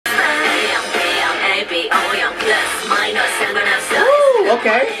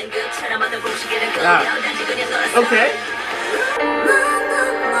Okay.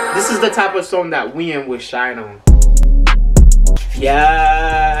 This is the type of song that Wien would shine on.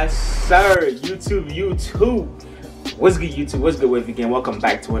 Yes, sir. YouTube. What's good, YouTube? What's good, Wavy again? Welcome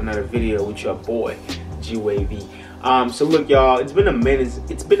back to another video with your boy, G Wavy. So look, y'all, it's been a minute.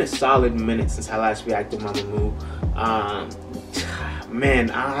 It's been a solid minute since I last reacted to MAMAMOO. Man,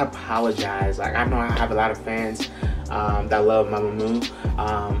 I apologize. Like, I know I have a lot of fans that love MAMAMOO.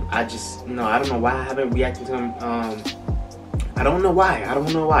 I just, I don't know why I haven't reacted to them. I don't know why,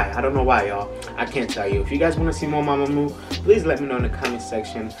 y'all. I can't tell you. If you guys want to see more MAMAMOO, please let me know in the comment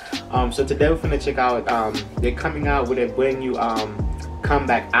section. So today we're gonna check out. They're coming out with a brand new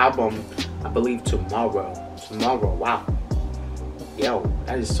comeback album, I believe tomorrow. Wow. Yo,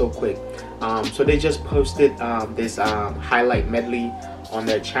 that is so quick. So they just posted this highlight medley on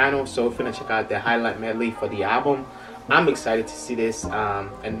their channel. So we're gonna check out their highlight medley for the album. I'm excited to see this.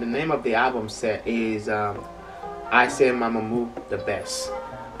 And the name of the album set is I Say MAMAMOO the Best.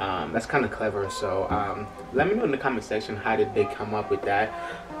 That's kind of clever. So let me know in the comment section how did they come up with that.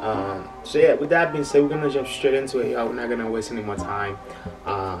 So yeah, with that being said, we're gonna jump straight into it. We're not gonna waste any more time.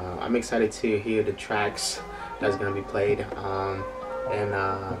 I'm excited to hear the tracks that's gonna be played.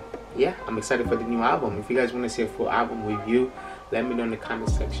 Yeah, I'm excited for the new album. If you guys want to see a full album review, let me know in the comment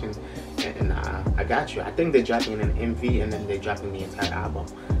section, and I got you. I think they're dropping an MV and then they're dropping the entire album.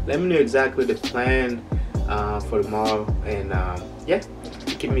 Let me know exactly the plan for tomorrow, and yeah,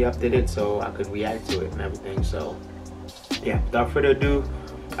 keep me updated so I could react to it and everything. So yeah, without further ado,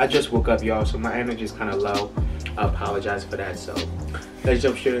 I just woke up, y'all, so my energy is kind of low. I apologize for that. So let's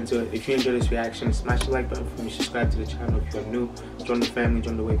jump straight into it. If you enjoyed this reaction, smash the like button for me, subscribe to the channel. If you're new, join the family,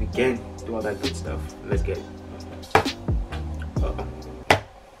 join the Wavy gang, do all that good stuff. Let's get it.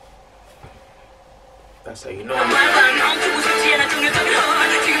 That's how you know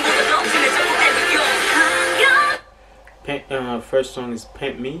I'm first song is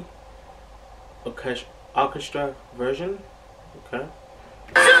Pimp Me, orchestra version. Okay.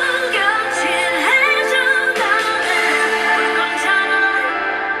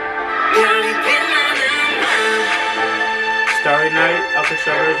 Starry Night,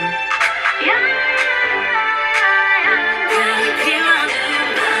 orchestra version.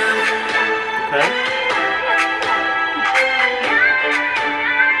 Okay.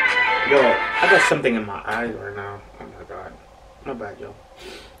 Yo, I got something in my eyes right now. Oh my god. Not bad, yo.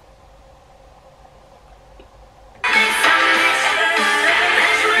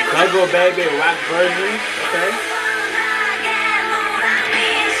 Go Baby, rock version. Okay.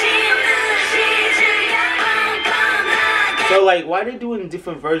 So like, why they doing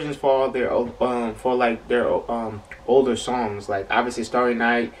different versions for all their older songs? Like obviously Starry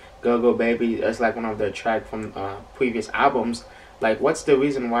Night, Go Baby, that's like one of their tracks from previous albums. Like, what's the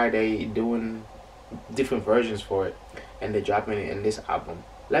reason why they doing different versions for it and they're dropping it in this album?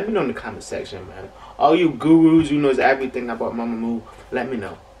 Let me know in the comment section, man. All you gurus who knows everything about MAMAMOO, let me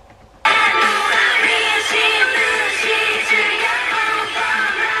know.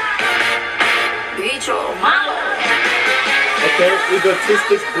 Okay,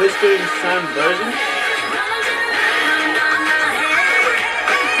 egotistic blistering sun version.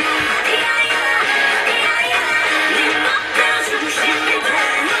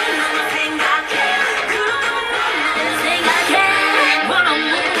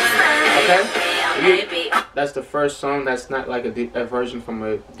 Okay, that's the first song. That's not like a version from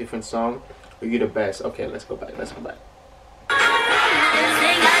a different song. You the best. Okay, let's go back.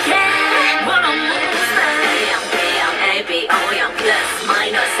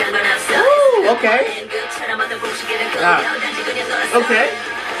 Ooh, okay. Okay.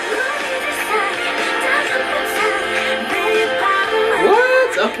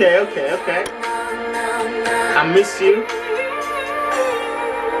 What? Okay. I Miss You.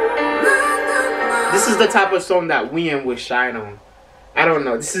 This is the type of song that Wien would shine on. I don't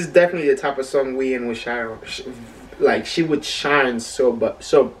know. This is definitely the type of song Wien would shine on. Like, she would shine so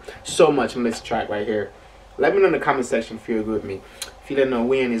much on this track right here. Let me know in the comment section if you agree with me. If you didn't know,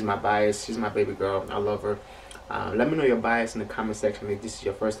 Wien is my bias. She's my baby girl. I love her. Let me know your bias in the comment section if this is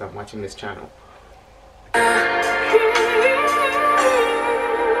your first time watching this channel.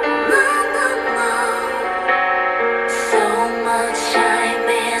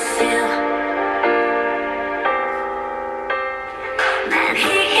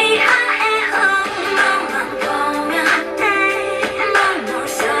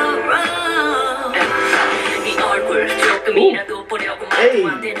 Ooh. Hey.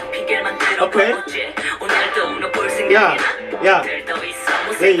 Okay. Yeah.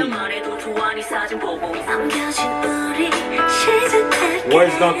 Hey.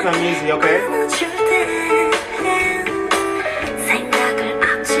 Words don't come easy, okay?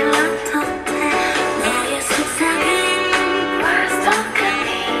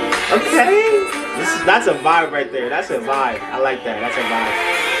 Okay. That's a vibe right there. That's a vibe. I like that. That's a vibe.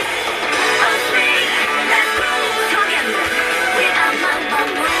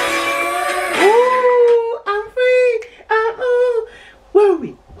 Ooh, I'm free. Ooh. Where are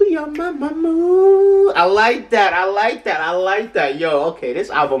we? We are MAMAMOO. I like that. I like that. I like that. Yo, okay. This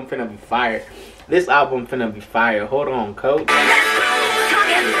album finna be fire. This album finna be fire. Hold on, coach.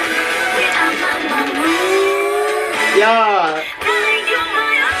 Yeah.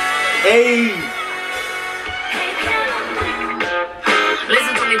 Hey.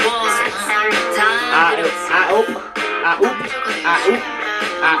 Listen to me, boss.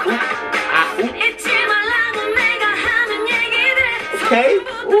 Okay.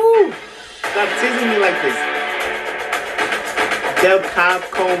 Ooh. Stop teasing me like this. Del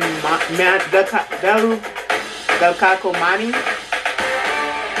Caco Mani.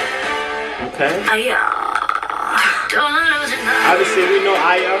 Okay. Obviously, we know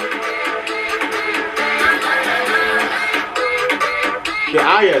Aya. The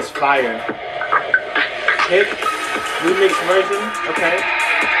Aya is fire. Hip remix version. Okay.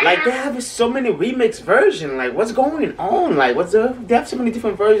 Like they have so many remix versions. Like what's going on? Like they have so many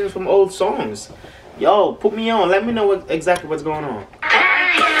different versions from old songs. Yo, put me on. Let me know exactly what's going on.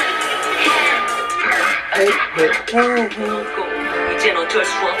 A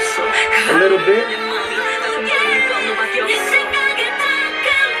little bit.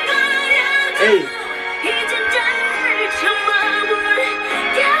 Hey.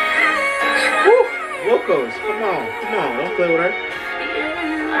 Woo. Vocals. Come on. Don't play with her.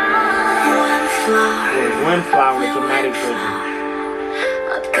 One flower, dramatic version.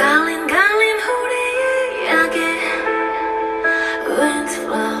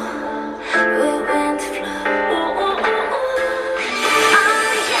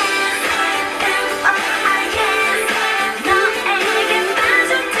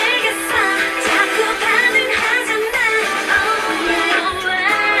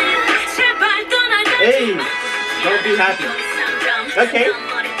 Hey, don't be happy. Okay.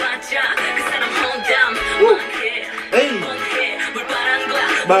 Woo. Hey.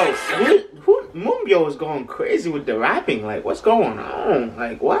 Bro, Mumbyo is going crazy with the rapping. Like, what's going on?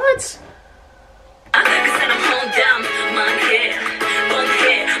 Like, what?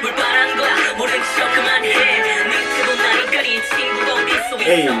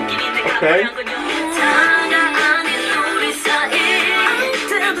 Hey, okay.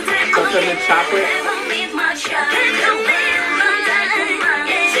 Coconut chocolate.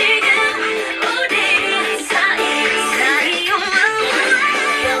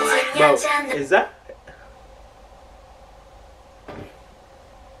 Bro, is that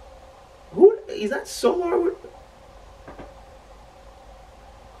who? Is that Solar?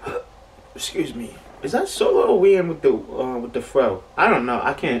 Excuse me. Is that Solo or Wian with the fro? I don't know.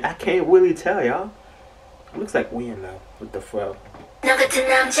 I can't really tell, y'all. It looks like Wian though with the fro. Yeah,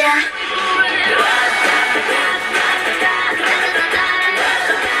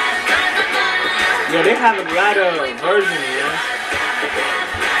 they have a lot of versions, yeah.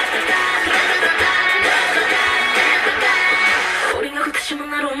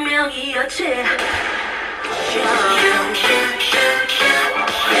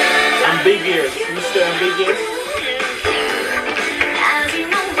 Ambiguous. You still ambiguous?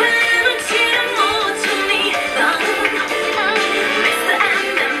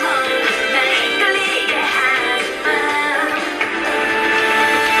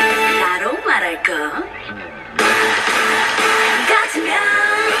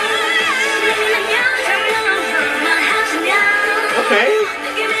 Okay.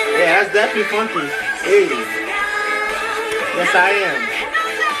 Yeah, that's definitely funky. Hey. Yes, I am.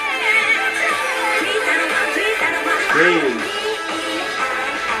 Hey.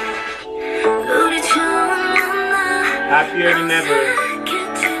 Happier than ever.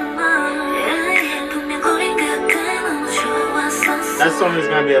 That song is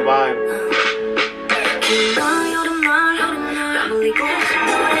gonna be a vibe.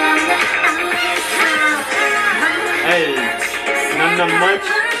 Hey, not much.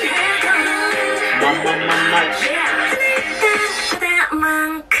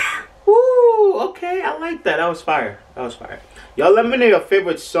 Woo, okay, I like that. That was fire. That was fire. Y'all let me know your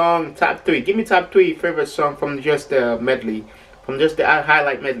favorite song, top 3. Give me top 3 favorite song from just the medley. From just the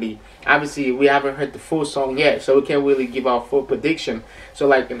highlight medley. Obviously, we haven't heard the full song yet, so we can't really give our full prediction. So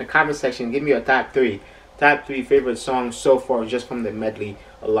like in the comment section, give me your top 3. Top 3 favorite songs so far just from the medley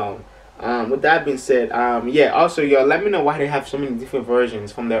alone. With that being said, yeah, also y'all let me know why they have so many different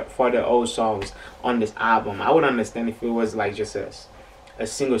versions for the old songs on this album. I would understand if it was like just a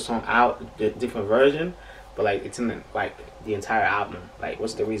single song out, the different version, but like it's in the entire album. Like,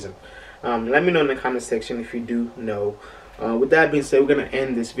 what's the reason? Let me know in the comment section if you do know. With that being said, we're gonna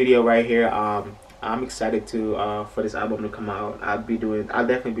end this video right here. I'm excited to for this album to come out. I'll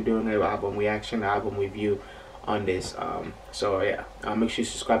definitely be doing an album reaction, album review on this. So yeah, make sure you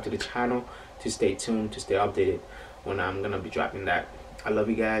subscribe to the channel to stay tuned, to stay updated when I'm gonna be dropping that. I love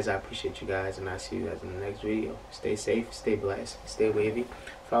you guys. I appreciate you guys, and I'll see you guys in the next video. Stay safe, stay blessed, stay wavy.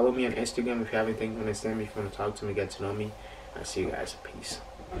 Follow me on Instagram if you have anything to understand me, if you want to talk to me, get to know me. I'll see you guys. Peace.